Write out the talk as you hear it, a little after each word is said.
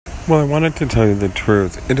Well, I wanted to tell you the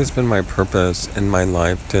truth. It has been my purpose in my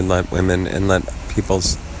life to let women and let people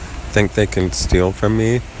think they can steal from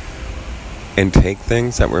me and take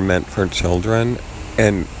things that were meant for children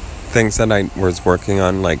and things that I was working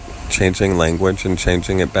on, like changing language and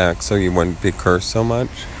changing it back so you wouldn't be cursed so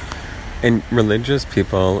much. And religious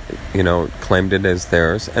people, claimed it as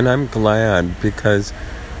theirs. And I'm glad, because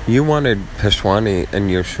you wanted Peshwani and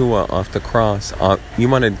Yeshua off the cross. You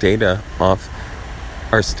wanted data off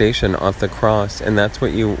our station, off the cross. And that's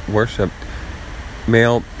what you worshipped.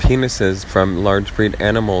 Male penises from large breed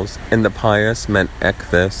animals. And the pious meant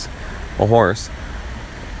ekvis, a horse.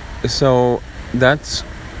 So that's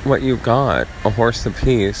what you got, a horse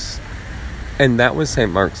apiece. And that was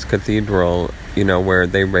St. Mark's Cathedral, where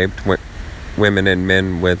they raped women and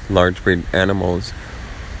men with large breed animals.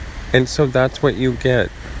 And so that's what you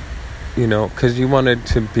get, because you wanted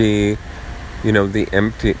to be, the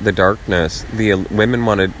empty, the darkness. The women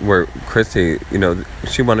were Chrissy,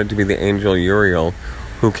 she wanted to be the angel Uriel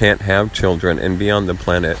who can't have children and be on the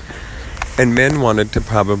planet. And men wanted to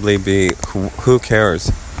probably be, who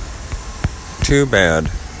cares? Too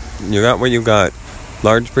bad. You got what you got.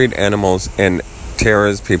 Large breed animals and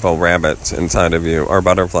Tara's people, rabbits inside of you, or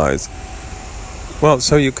butterflies. Well,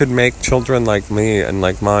 so you could make children like me and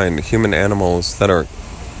like mine, human animals that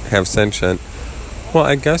have sentient. Well,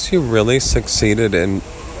 I guess you really succeeded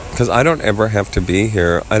because I don't ever have to be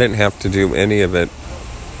here. I didn't have to do any of it.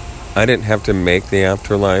 I didn't have to make the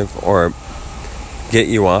afterlife or get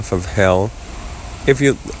you off of hell.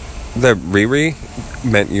 The Riri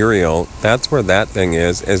meant Uriel. That's where that thing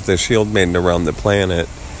is the shield maiden around the planet.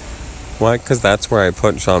 Why? Because that's where I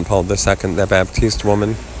put Jean Paul II, the Baptiste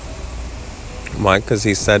woman. Why? Because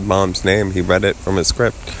he said Mom's name. He read it from a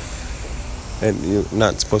script. And you're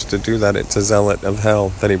not supposed to do that. It's a zealot of hell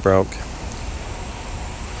that he broke.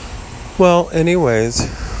 Well, anyways,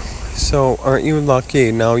 so aren't you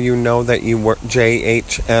lucky? Now you know that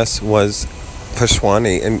JHS was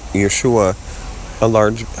Peshwani and Yeshua, a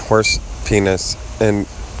large horse penis, and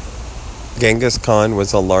Genghis Khan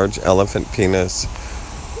was a large elephant penis,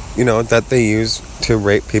 that they use to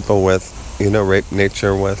rape people with, rape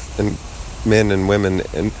nature with, and men and women.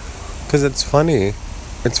 And because it's funny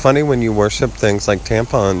when you worship things like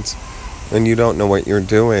tampons and you don't know what you're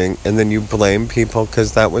doing, and then you blame people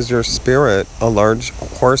because that was your spirit, a large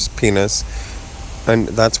horse penis, and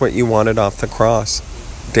that's what you wanted off the cross,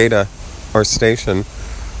 data or station.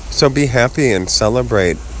 So be happy and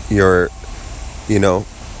celebrate your,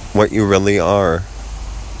 what you really are.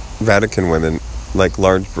 Vatican women, like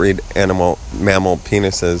large breed mammal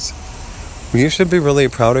penises. You should be really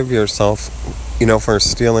proud of yourself, for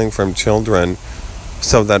stealing from children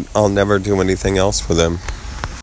so that I'll never do anything else for them.